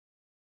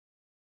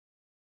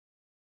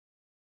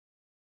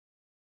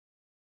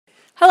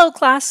Hello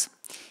class!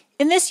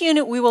 In this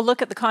unit we will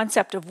look at the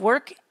concept of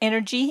work,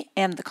 energy,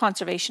 and the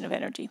conservation of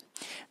energy.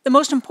 The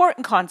most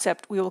important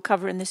concept we will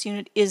cover in this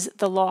unit is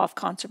the law of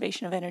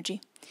conservation of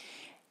energy.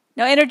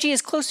 Now energy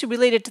is closely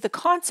related to the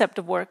concept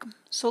of work,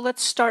 so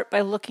let's start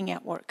by looking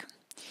at work.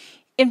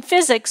 In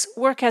physics,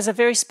 work has a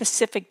very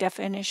specific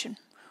definition.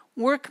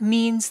 Work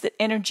means that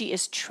energy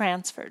is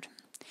transferred.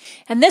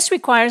 And this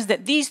requires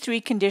that these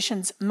three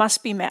conditions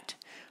must be met.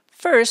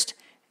 First,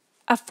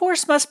 a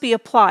force must be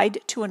applied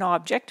to an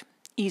object.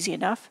 Easy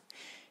enough.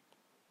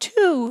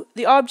 2,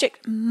 the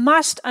object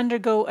must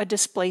undergo a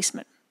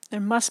displacement. There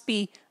must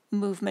be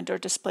movement or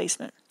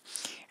displacement.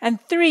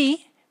 And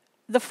 3,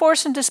 the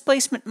force and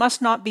displacement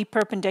must not be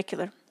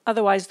perpendicular,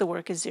 otherwise the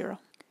work is zero.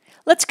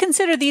 Let's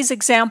consider these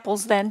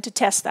examples then to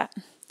test that.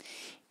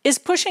 Is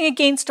pushing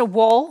against a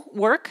wall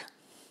work?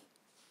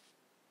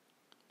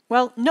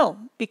 Well, no,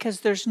 because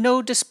there's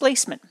no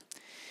displacement.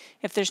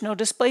 If there's no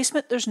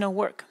displacement, there's no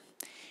work.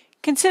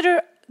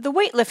 Consider the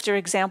weightlifter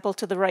example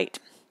to the right.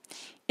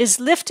 Is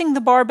lifting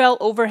the barbell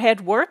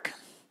overhead work?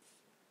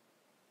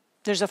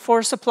 There's a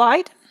force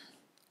applied,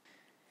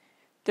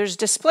 there's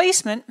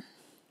displacement,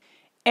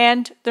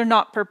 and they're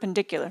not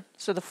perpendicular.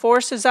 So the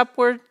force is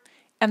upward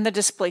and the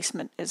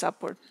displacement is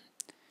upward.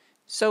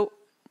 So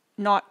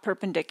not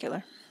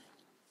perpendicular.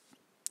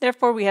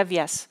 Therefore we have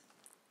yes.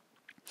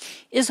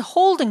 Is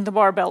holding the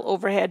barbell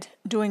overhead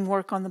doing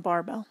work on the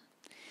barbell?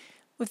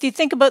 If you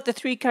think about the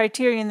three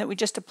criterion that we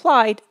just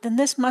applied, then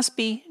this must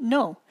be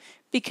no,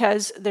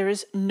 because there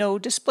is no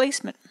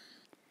displacement.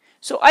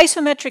 So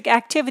isometric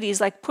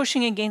activities like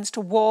pushing against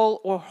a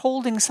wall or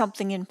holding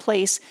something in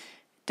place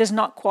does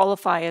not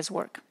qualify as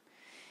work.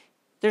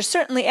 There's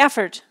certainly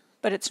effort,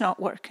 but it's not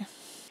work.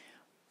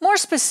 More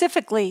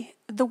specifically,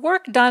 the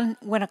work done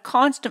when a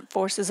constant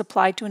force is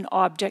applied to an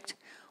object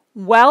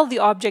while the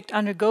object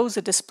undergoes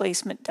a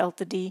displacement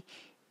delta d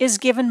is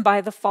given by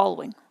the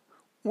following.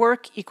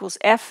 Work equals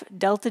F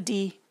delta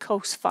d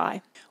cos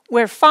phi,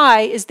 where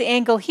phi is the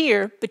angle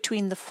here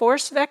between the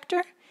force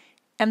vector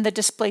and the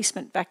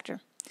displacement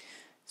vector.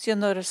 So you'll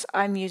notice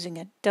I'm using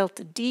a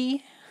delta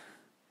d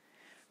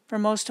for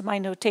most of my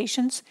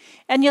notations,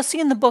 and you'll see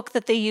in the book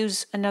that they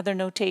use another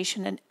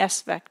notation, an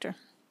S vector.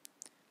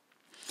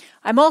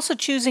 I'm also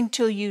choosing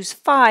to use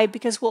phi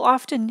because we'll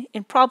often,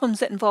 in problems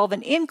that involve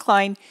an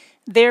incline,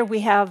 there we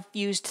have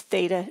used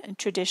theta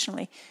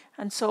traditionally.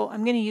 And so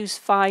I'm going to use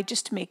phi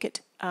just to make it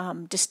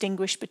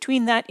distinguish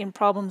between that in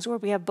problems where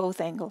we have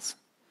both angles.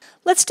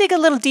 Let's dig a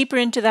little deeper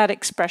into that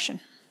expression.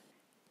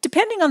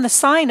 Depending on the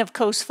sign of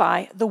cos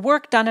phi, the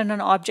work done in an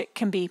object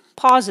can be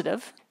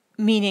positive,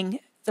 meaning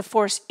the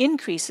force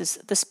increases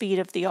the speed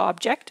of the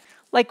object,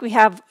 like we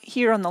have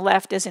here on the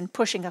left as in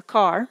pushing a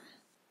car,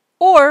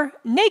 or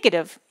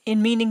negative,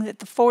 in meaning that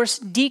the force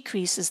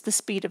decreases the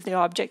speed of the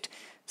object,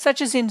 such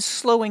as in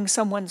slowing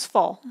someone's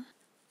fall.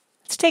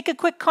 Let's take a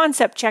quick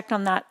concept check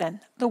on that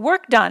then. The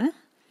work done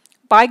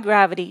by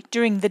gravity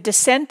during the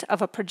descent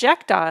of a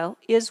projectile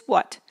is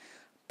what?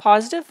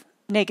 Positive,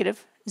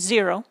 negative,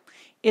 zero.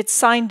 Its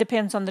sign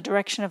depends on the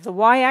direction of the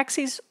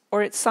y-axis,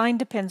 or its sign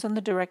depends on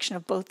the direction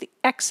of both the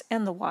x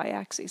and the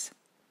y-axis.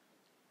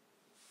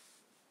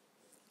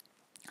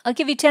 I'll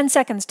give you 10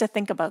 seconds to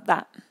think about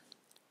that.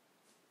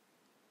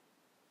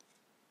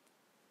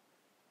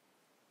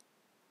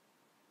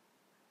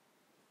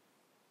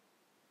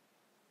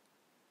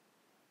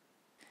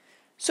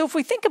 So if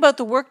we think about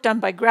the work done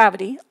by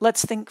gravity,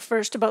 let's think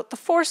first about the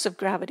force of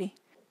gravity.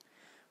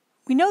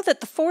 We know that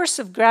the force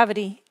of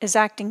gravity is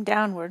acting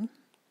downward,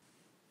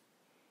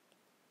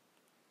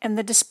 and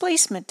the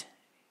displacement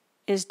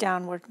is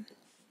downward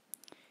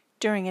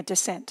during a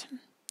descent.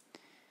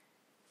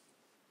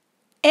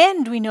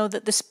 And we know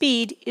that the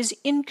speed is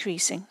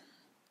increasing.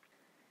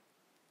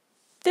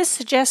 This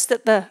suggests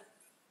that the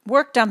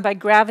work done by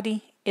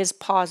gravity is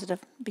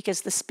positive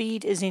because the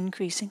speed is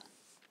increasing.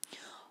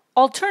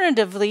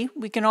 Alternatively,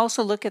 we can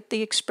also look at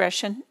the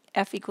expression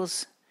F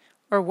equals,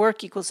 or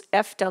work equals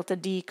F delta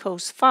d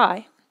cos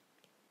phi.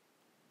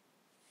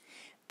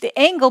 The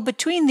angle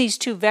between these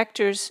two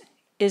vectors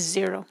is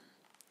 0.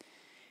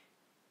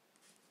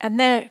 And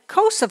the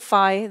cos of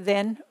phi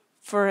then,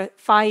 for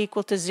phi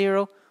equal to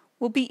 0,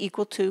 will be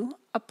equal to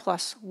a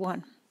plus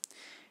 1.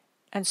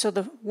 And so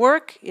the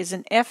work is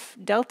an F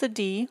delta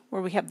d,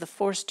 where we have the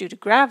force due to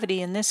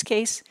gravity in this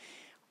case,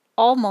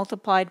 all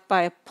multiplied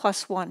by a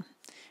plus 1.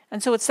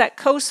 And so it's that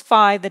cos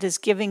phi that is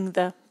giving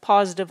the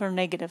positive or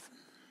negative.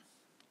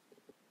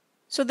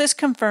 So this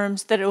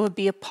confirms that it would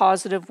be a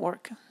positive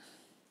work.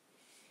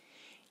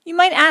 You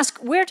might ask,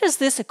 where does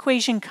this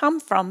equation come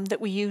from that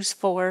we use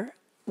for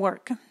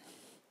work?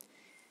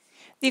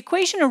 The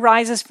equation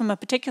arises from a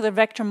particular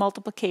vector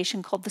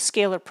multiplication called the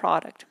scalar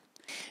product.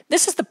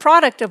 This is the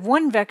product of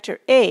one vector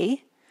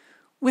A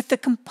with the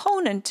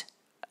component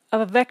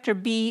of a vector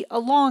B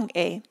along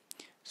A.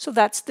 So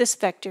that's this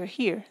vector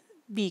here,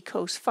 B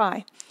cos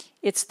phi.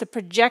 It's the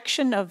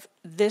projection of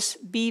this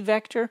B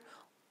vector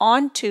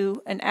onto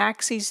an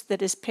axis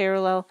that is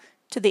parallel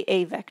to the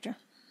A vector.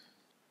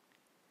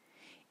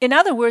 In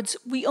other words,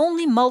 we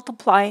only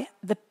multiply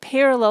the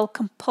parallel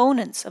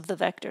components of the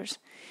vectors.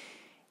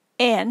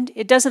 And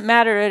it doesn't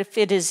matter if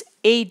it is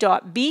A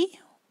dot B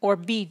or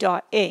B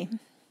dot A.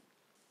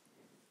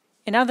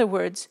 In other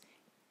words,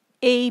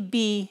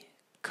 AB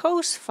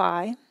cos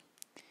phi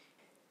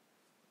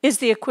is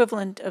the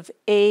equivalent of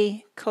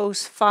A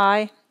cos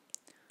phi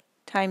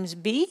times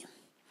B,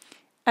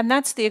 and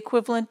that's the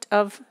equivalent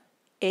of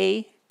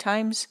A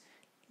times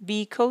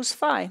B cos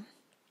phi.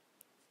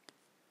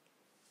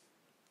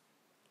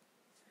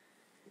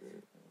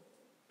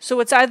 So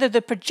it's either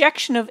the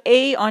projection of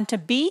A onto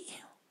B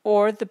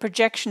or the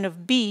projection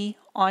of B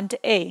onto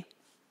A.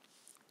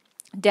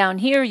 Down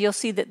here you'll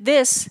see that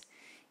this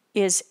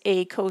is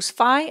A cos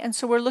phi, and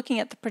so we're looking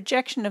at the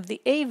projection of the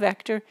A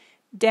vector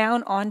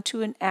down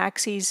onto an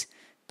axis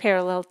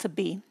parallel to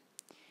B.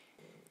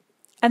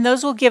 And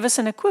those will give us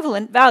an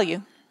equivalent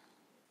value.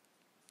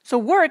 So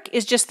work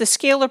is just the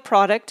scalar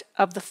product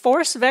of the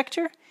force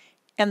vector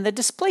and the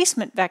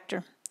displacement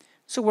vector.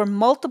 So we're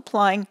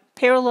multiplying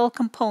parallel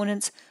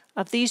components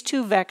of these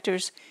two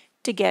vectors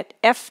to get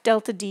F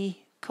delta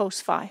D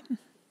cos phi.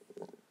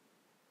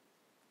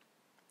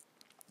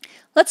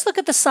 Let's look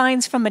at the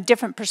signs from a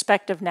different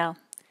perspective now.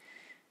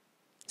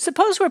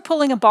 Suppose we're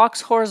pulling a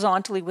box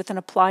horizontally with an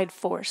applied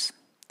force.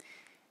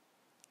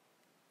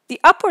 The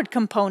upward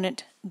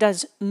component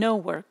does no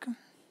work,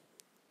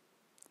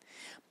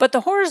 but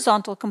the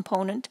horizontal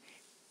component,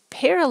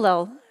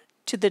 parallel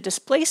to the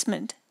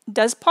displacement,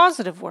 does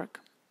positive work.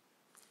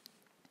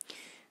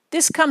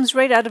 This comes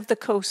right out of the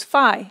cos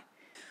phi.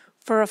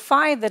 For a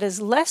phi that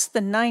is less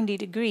than 90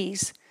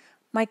 degrees,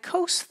 my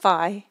cos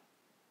phi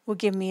will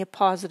give me a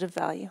positive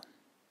value.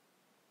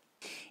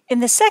 In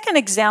the second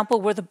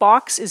example, where the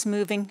box is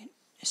moving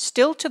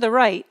still to the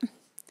right,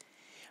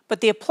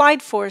 but the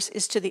applied force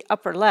is to the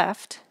upper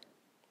left,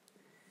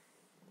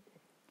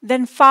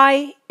 then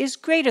phi is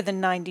greater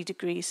than 90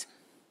 degrees.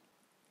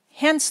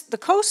 Hence, the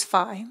cos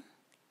phi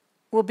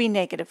will be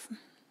negative.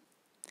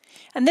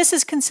 And this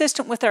is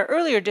consistent with our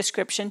earlier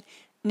description,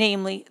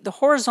 namely, the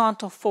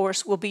horizontal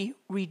force will be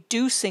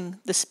reducing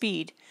the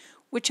speed,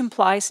 which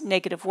implies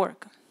negative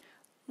work.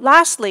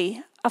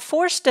 Lastly, a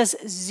force does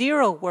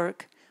zero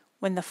work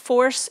when the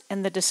force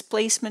and the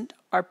displacement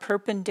are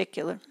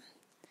perpendicular.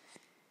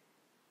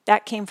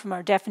 That came from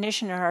our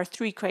definition or our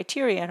three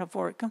criteria of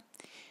work.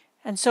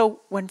 And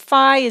so when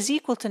phi is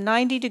equal to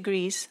 90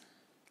 degrees,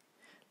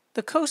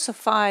 the cos of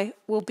phi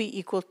will be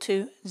equal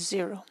to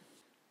 0.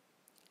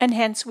 And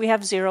hence we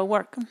have zero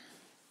work.